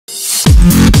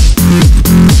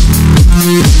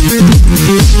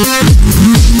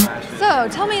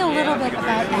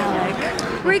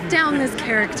this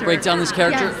character. Break down this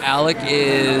character. Yes. Alec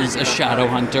is a shadow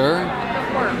hunter.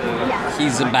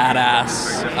 He's a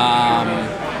badass.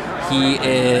 He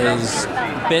is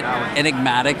a bit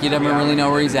enigmatic. You never really know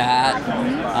where he's at.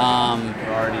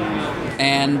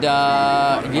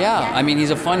 Yeah, I mean, he's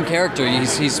a fun character.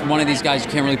 He's one of these guys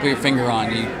you can't really put your finger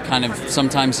on. You kind of,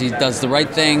 sometimes he does the right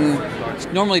thing,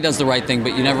 normally does the right thing,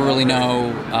 but you never really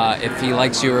know if he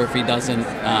likes you or if he doesn't.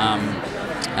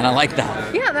 And I like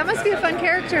that. Yeah, that must be a fun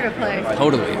character to play.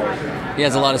 Totally. He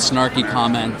has a lot of snarky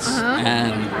comments,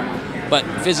 but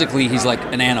physically he's like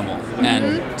an animal.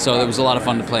 And so it was a lot of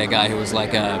fun to play a guy who was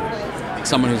like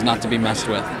someone who's not to be messed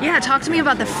with. Yeah, talk to me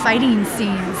about the fighting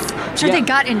scenes. I'm sure they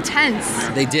got intense.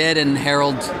 They did, and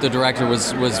Harold, the director,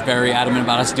 was very adamant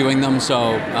about us doing them.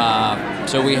 So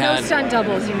we had no stunt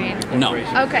doubles, you mean? No.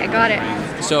 Okay, got it.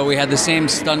 So we had the same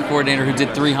stunt coordinator who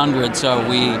did 300. So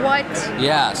we what?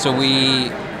 Yeah. So we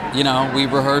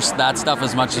rehearsed that stuff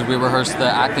as much as we rehearsed the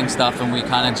acting stuff, and we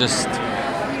kind of just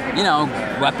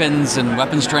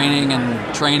weapons training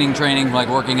and training, like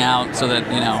working out, so that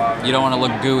you don't want to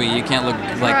look gooey. You can't look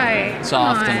like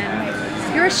soft.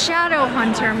 You're a shadow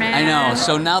hunter, man. I know.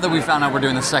 So now that we found out we're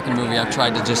doing the second movie, I've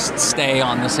tried to just stay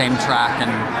on the same track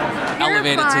and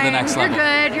elevate it to the next level. You're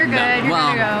good. You're good. You're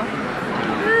good to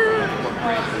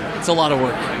go. It's a lot of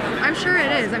work. I'm sure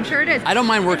it is. I don't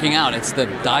mind working out. It's the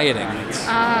dieting.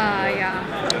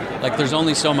 Yeah. Like there's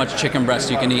only so much chicken breast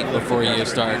you can eat before you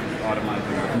start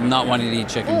not wanting to eat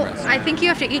chicken breast. I think you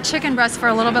have to eat chicken breast for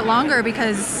a little bit longer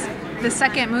because the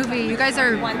second movie, you guys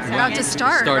are about to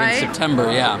start, right? In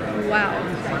September, yeah. Wow.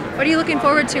 What are you looking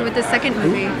forward to with the second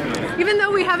movie? Even though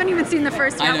we haven't even seen the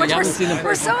first yet, which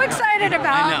we're so excited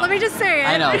about. Let me just say it.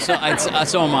 I know.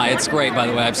 So am I. It's great, by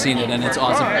the way. I've seen it, and it's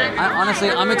awesome. Honestly,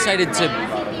 I'm excited to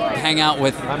hang out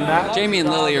with Jamie and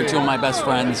Lily are two of my best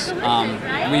friends.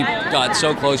 We got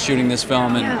so close shooting this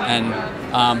film,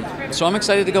 and so I'm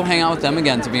excited to go hang out with them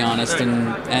again, to be honest,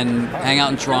 and hang out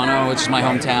in Toronto, which is my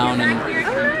hometown. And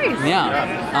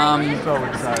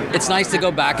it's nice to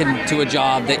go back into a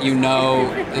job that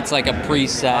it's like a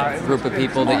preset group of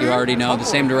people that you already know, the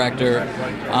same director,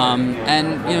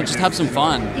 and just have some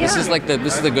fun. This is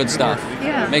the good stuff.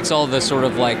 Yeah. Makes all the sort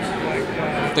of like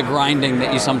the grinding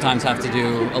that you sometimes have to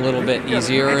do a little bit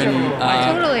easier, and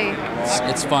totally.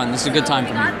 It's fun. It's a good time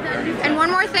for me. And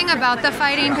one more thing about the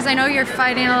fighting, because I know you're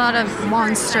fighting a lot of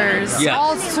monsters,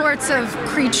 all sorts of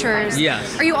creatures.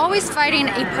 Yes. Are you always fighting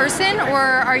a person, or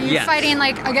are you fighting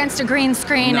like against a green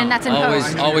screen and that's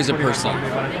imposed? Always a person.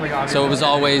 So it was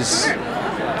always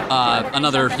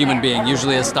another human being,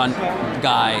 usually a stunt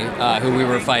guy who we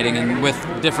were fighting, and with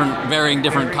varying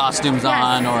different costumes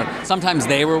on, or sometimes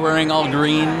they were wearing all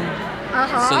green.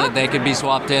 So that they could be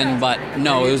swapped in, but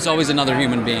no, it was always another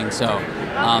human being. So,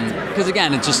 because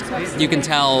again, it just, you can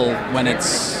tell when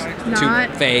it's too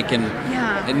fake, and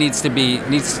it needs to,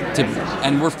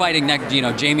 and we're fighting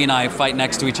Jamie and I fight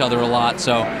next to each other a lot,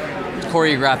 so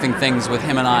choreographing things with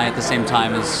him and I at the same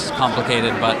time is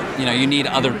complicated, but you need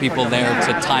other people there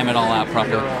to time it all out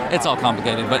properly. It's all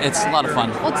complicated, but it's a lot of fun.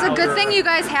 Well, it's a good thing you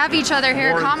guys have each other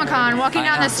here at Comic-Con, walking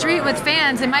down the street with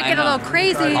fans. It might get a little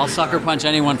crazy. I'll sucker punch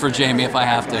anyone for Jamie if I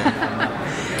have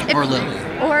to. Or Lily.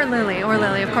 Or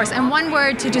Lily, of course. And one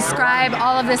word to describe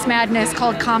all of this madness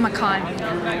called Comic-Con.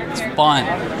 It's fun.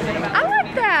 I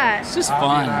like that. It's just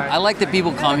fun. I like that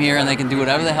people come here and they can do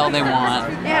whatever the hell they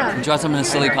want. Yeah. Dress up in a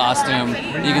silly costume.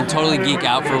 You can totally geek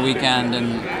out for a weekend,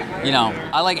 and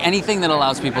I like anything that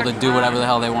allows people to do whatever the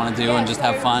hell they want to do and just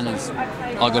have fun. Is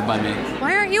all good by me.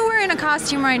 Why aren't you wearing a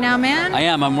costume right now, man? I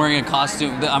am. I'm wearing a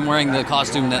costume. I'm wearing the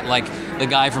costume that like the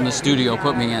guy from the studio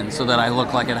put me in, so that I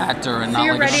look like an actor and not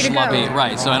like a schlubby.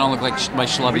 Right. So I don't look like my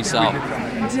schlubby self.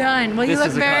 Done. Well, you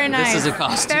look very nice. This is a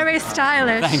costume. Very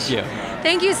stylish. Thank you.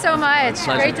 Thank you so much.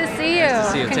 Pleasure. Great to see you. Nice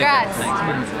to see you. Congrats.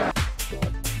 Thanks.